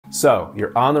So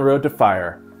you're on the road to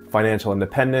FIRE, financial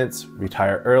independence,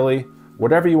 retire early,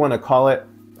 whatever you want to call it.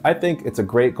 I think it's a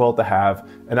great goal to have,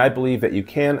 and I believe that you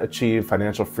can achieve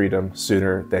financial freedom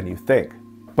sooner than you think.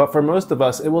 But for most of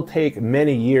us, it will take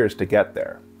many years to get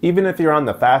there. Even if you're on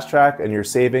the fast track and you're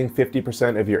saving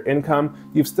 50% of your income,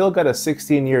 you've still got a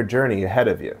 16-year journey ahead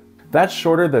of you. That's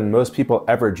shorter than most people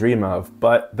ever dream of,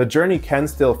 but the journey can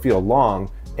still feel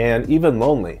long and even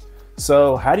lonely.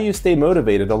 So how do you stay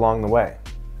motivated along the way?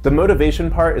 The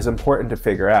motivation part is important to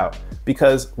figure out,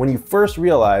 because when you first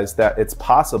realize that it's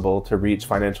possible to reach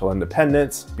financial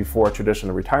independence before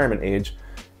traditional retirement age,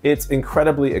 it's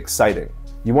incredibly exciting.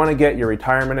 You want to get your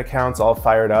retirement accounts all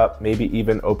fired up, maybe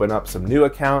even open up some new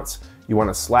accounts. You want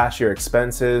to slash your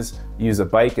expenses, use a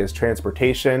bike as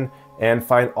transportation, and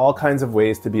find all kinds of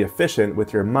ways to be efficient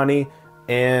with your money.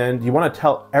 And you want to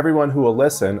tell everyone who will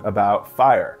listen about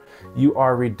FIRE. You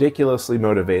are ridiculously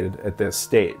motivated at this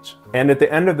stage. And at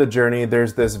the end of the journey,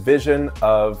 there's this vision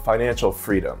of financial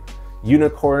freedom,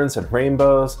 unicorns and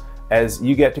rainbows, as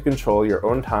you get to control your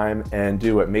own time and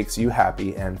do what makes you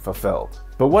happy and fulfilled.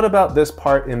 But what about this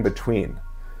part in between?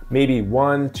 Maybe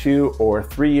 1, 2, or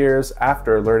 3 years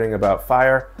after learning about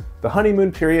FIRE, the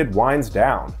honeymoon period winds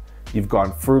down. You've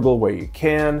gone frugal where you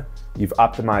can, you've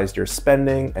optimized your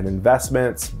spending and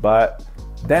investments, but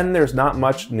then there's not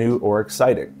much new or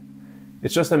exciting.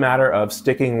 It's just a matter of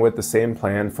sticking with the same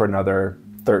plan for another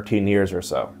 13 years or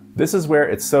so. This is where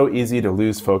it's so easy to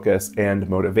lose focus and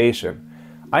motivation.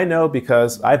 I know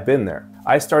because I've been there.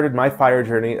 I started my FIRE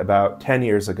journey about 10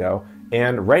 years ago,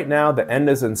 and right now the end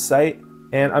is in sight,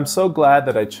 and I'm so glad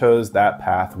that I chose that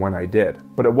path when I did.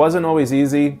 But it wasn't always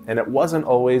easy, and it wasn't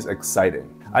always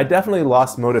exciting. I definitely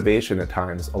lost motivation at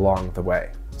times along the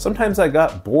way. Sometimes I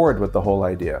got bored with the whole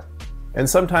idea, and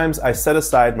sometimes I set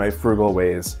aside my frugal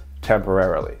ways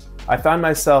temporarily. I found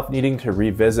myself needing to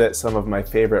revisit some of my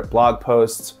favorite blog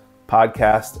posts,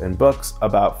 podcasts, and books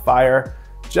about FIRE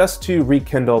just to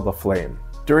rekindle the flame.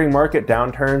 During market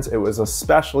downturns, it was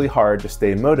especially hard to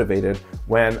stay motivated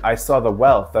when I saw the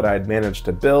wealth that I had managed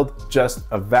to build just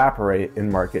evaporate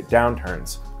in market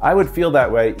downturns. I would feel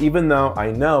that way even though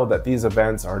I know that these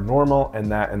events are normal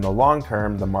and that in the long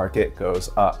term, the market goes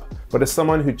up. But as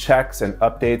someone who checks and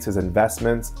updates his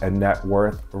investments and net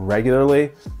worth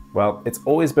regularly, well, it's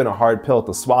always been a hard pill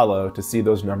to swallow to see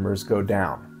those numbers go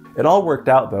down. It all worked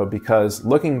out though, because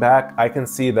looking back, I can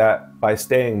see that by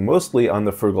staying mostly on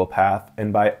the frugal path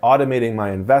and by automating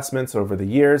my investments over the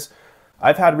years,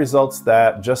 I've had results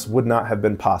that just would not have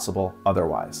been possible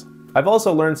otherwise. I've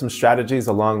also learned some strategies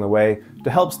along the way to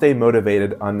help stay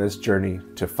motivated on this journey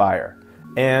to FIRE.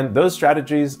 And those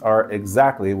strategies are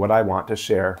exactly what I want to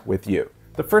share with you.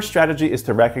 The first strategy is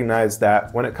to recognize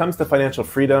that when it comes to financial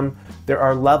freedom, there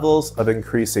are levels of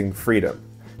increasing freedom.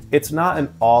 It's not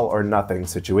an all or nothing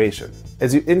situation.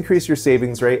 As you increase your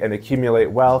savings rate and accumulate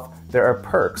wealth, there are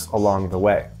perks along the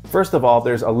way. First of all,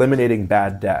 there's eliminating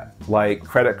bad debt, like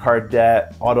credit card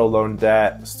debt, auto loan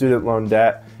debt, student loan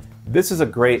debt. This is a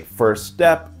great first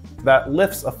step that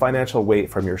lifts a financial weight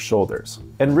from your shoulders.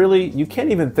 And really, you can't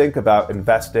even think about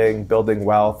investing, building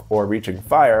wealth, or reaching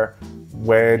FIRE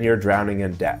when you're drowning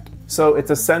in debt. So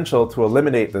it's essential to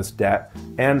eliminate this debt,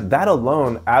 and that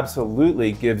alone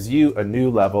absolutely gives you a new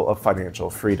level of financial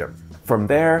freedom. From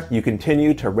there, you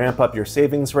continue to ramp up your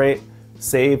savings rate,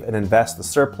 save and invest the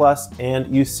surplus,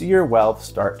 and you see your wealth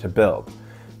start to build.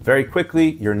 Very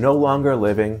quickly, you're no longer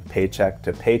living paycheck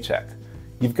to paycheck.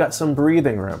 You've got some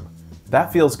breathing room.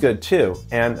 That feels good too,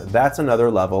 and that's another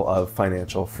level of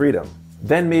financial freedom.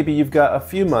 Then maybe you've got a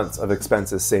few months of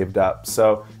expenses saved up.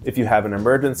 So if you have an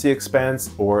emergency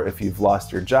expense or if you've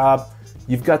lost your job,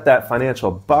 you've got that financial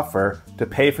buffer to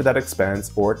pay for that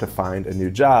expense or to find a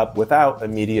new job without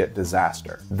immediate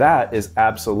disaster. That is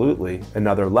absolutely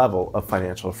another level of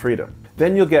financial freedom.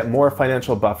 Then you'll get more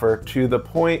financial buffer to the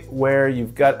point where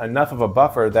you've got enough of a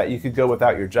buffer that you could go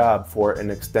without your job for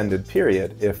an extended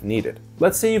period if needed.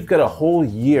 Let's say you've got a whole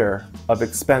year of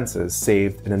expenses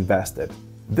saved and invested.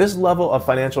 This level of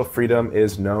financial freedom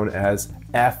is known as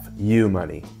FU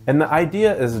money. And the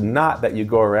idea is not that you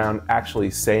go around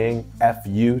actually saying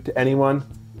FU to anyone.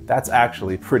 That's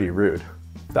actually pretty rude.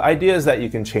 The idea is that you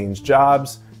can change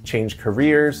jobs, change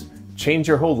careers, change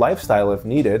your whole lifestyle if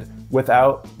needed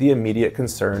without the immediate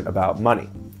concern about money.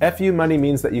 FU money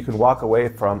means that you can walk away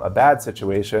from a bad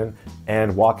situation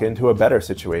and walk into a better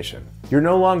situation. You're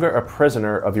no longer a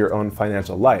prisoner of your own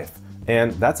financial life.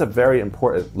 And that's a very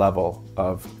important level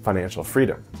of financial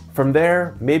freedom. From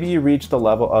there, maybe you reach the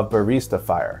level of barista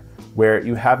FIRE, where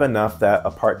you have enough that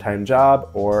a part-time job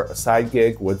or a side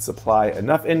gig would supply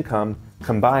enough income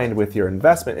combined with your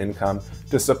investment income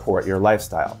to support your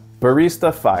lifestyle.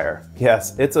 Barista FIRE.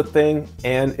 Yes, it's a thing,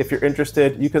 and if you're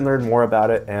interested, you can learn more about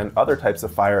it and other types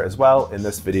of FIRE as well in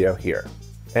this video here.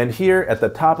 And here at the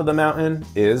top of the mountain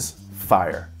is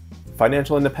FIRE.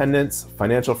 Financial independence,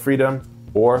 financial freedom,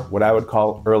 or what I would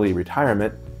call early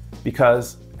retirement,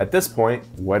 because at this point,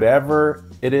 whatever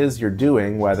it is you're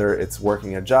doing, whether it's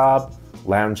working a job,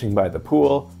 lounging by the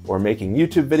pool, or making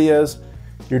YouTube videos,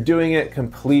 you're doing it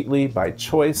completely by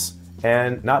choice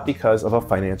and not because of a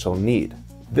financial need.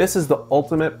 This is the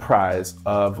ultimate prize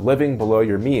of living below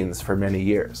your means for many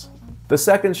years. The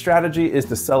second strategy is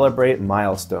to celebrate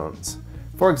milestones.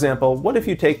 For example, what if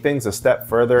you take things a step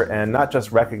further and not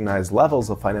just recognize levels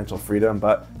of financial freedom,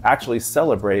 but actually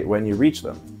celebrate when you reach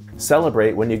them?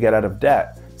 Celebrate when you get out of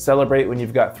debt. Celebrate when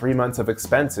you've got 3 months of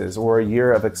expenses or a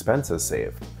year of expenses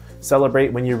saved.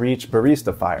 Celebrate when you reach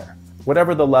Barista FIRE.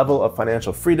 Whatever the level of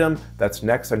financial freedom that's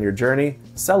next on your journey,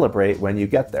 celebrate when you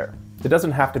get there. It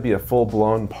doesn't have to be a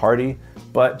full-blown party,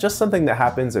 but just something that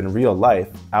happens in real life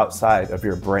outside of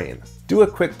your brain. Do a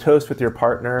quick toast with your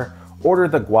partner, order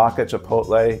the guac at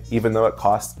Chipotle, even though it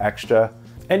costs extra.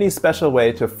 Any special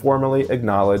way to formally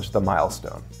acknowledge the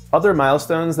milestone. Other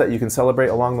milestones that you can celebrate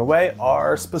along the way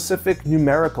are specific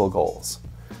numerical goals.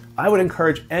 I would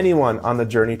encourage anyone on the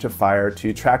journey to FIRE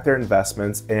to track their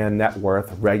investments and net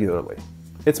worth regularly.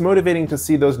 It's motivating to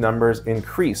see those numbers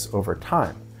increase over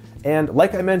time. And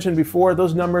like I mentioned before,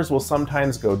 those numbers will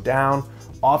sometimes go down,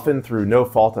 often through no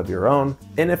fault of your own,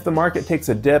 and if the market takes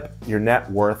a dip, your net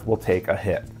worth will take a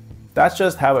hit. That's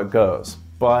just how it goes.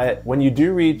 But when you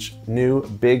do reach new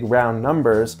big round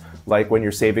numbers, like when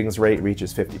your savings rate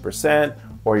reaches 50%,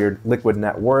 or your liquid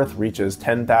net worth reaches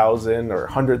 $10,000 or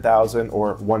 $100,000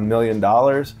 or $1 million,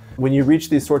 when you reach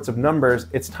these sorts of numbers,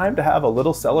 it's time to have a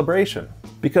little celebration.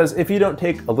 Because if you don't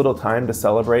take a little time to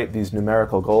celebrate these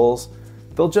numerical goals,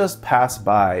 they'll just pass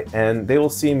by and they will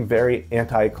seem very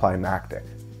anticlimactic.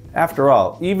 After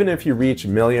all, even if you reach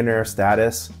millionaire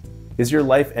status, is your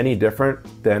life any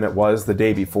different than it was the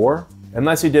day before?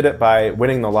 Unless you did it by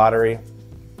winning the lottery?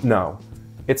 No,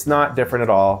 it's not different at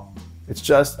all. It's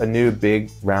just a new big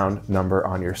round number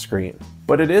on your screen.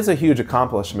 But it is a huge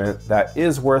accomplishment that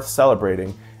is worth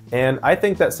celebrating, and I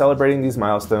think that celebrating these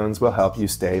milestones will help you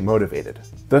stay motivated.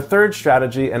 The third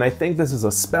strategy, and I think this is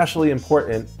especially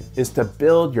important, is to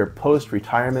build your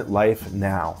post-retirement life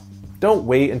now. Don't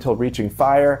wait until reaching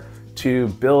FIRE to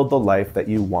build the life that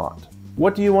you want.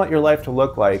 What do you want your life to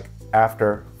look like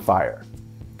after FIRE?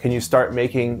 Can you start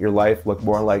making your life look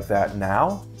more like that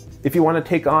now? If you want to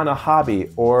take on a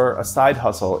hobby or a side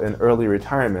hustle in early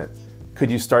retirement, could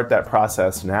you start that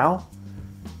process now?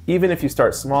 Even if you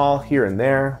start small here and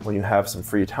there when you have some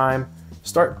free time,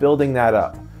 start building that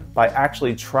up. By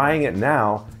actually trying it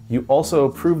now, you also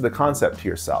prove the concept to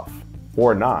yourself,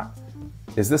 or not.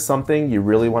 Is this something you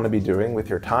really want to be doing with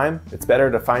your time? It's better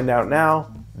to find out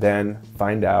now than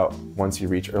find out once you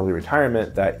reach early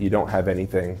retirement that you don't have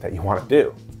anything that you want to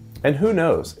do. And who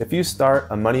knows, if you start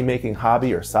a money-making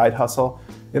hobby or side hustle,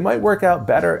 it might work out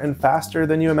better and faster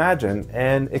than you imagine,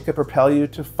 and it could propel you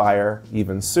to FIRE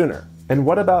even sooner. And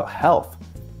what about health?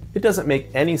 It doesn't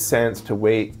make any sense to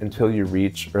wait until you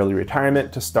reach early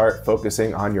retirement to start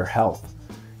focusing on your health.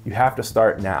 You have to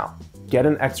start now. Get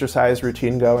an exercise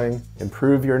routine going,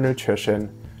 improve your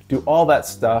nutrition, do all that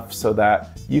stuff so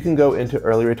that you can go into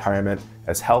early retirement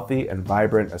as healthy and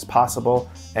vibrant as possible,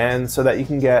 and so that you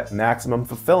can get maximum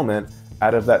fulfillment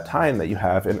out of that time that you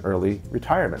have in early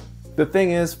retirement. The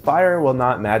thing is, FIRE will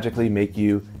not magically make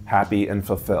you happy and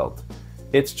fulfilled.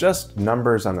 It's just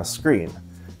numbers on a screen.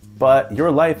 But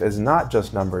your life is not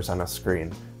just numbers on a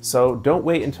screen, so don't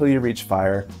wait until you reach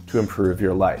FIRE to improve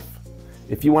your life.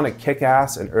 If you want to kick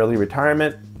ass in early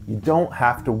retirement, you don't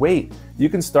have to wait. You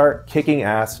can start kicking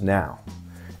ass now.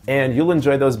 And you'll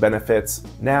enjoy those benefits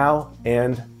now,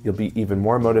 and you'll be even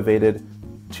more motivated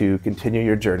to continue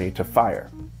your journey to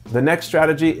FIRE. The next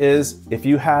strategy is, if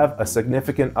you have a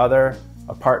significant other,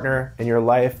 a partner in your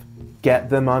life, get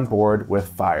them on board with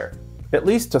FIRE, at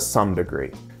least to some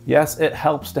degree. Yes, it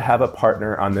helps to have a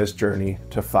partner on this journey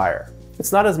to FIRE.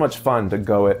 It's not as much fun to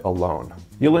go it alone.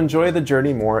 You'll enjoy the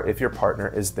journey more if your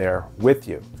partner is there with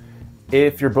you.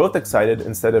 If you're both excited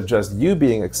instead of just you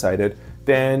being excited,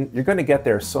 then you're going to get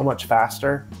there so much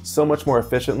faster, so much more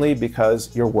efficiently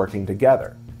because you're working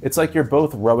together. It's like you're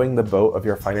both rowing the boat of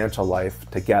your financial life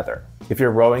together. If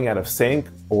you're rowing out of sync,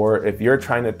 or if you're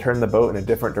trying to turn the boat in a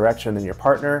different direction than your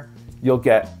partner, you'll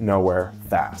get nowhere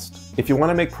fast. If you want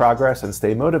to make progress and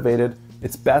stay motivated,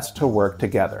 it's best to work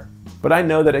together. But I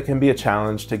know that it can be a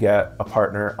challenge to get a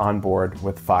partner on board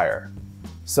with FIRE.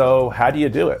 So how do you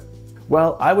do it?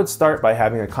 Well, I would start by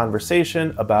having a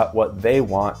conversation about what they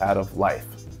want out of life.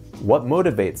 What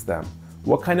motivates them?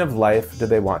 What kind of life do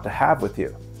they want to have with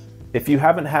you? If you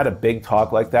haven't had a big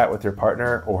talk like that with your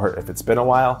partner, or if it's been a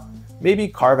while, maybe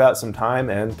carve out some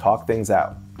time and talk things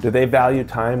out. Do they value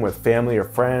time with family or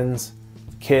friends?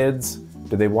 Kids?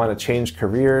 Do they want to change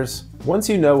careers? Once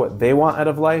you know what they want out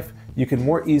of life, you can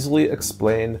more easily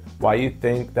explain why you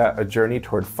think that a journey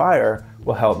toward FIRE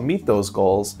will help meet those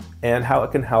goals and how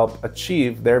it can help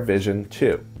achieve their vision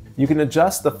too. You can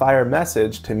adjust the FIRE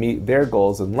message to meet their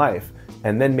goals in life,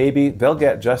 and then maybe they'll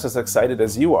get just as excited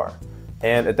as you are.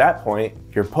 And at that point,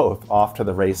 you're both off to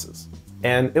the races.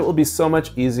 And it will be so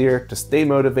much easier to stay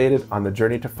motivated on the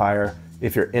journey to FIRE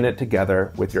if you're in it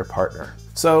together with your partner.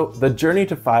 So the journey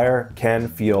to FIRE can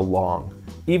feel long,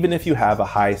 even if you have a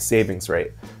high savings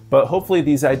rate. But hopefully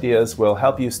these ideas will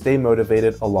help you stay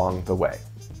motivated along the way.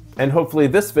 And hopefully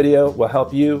this video will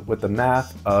help you with the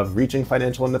math of reaching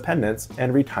financial independence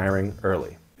and retiring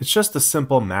early. It's just a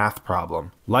simple math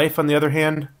problem. Life, on the other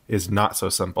hand, is not so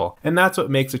simple. And that's what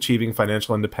makes achieving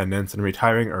financial independence and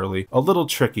retiring early a little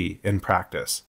tricky in practice.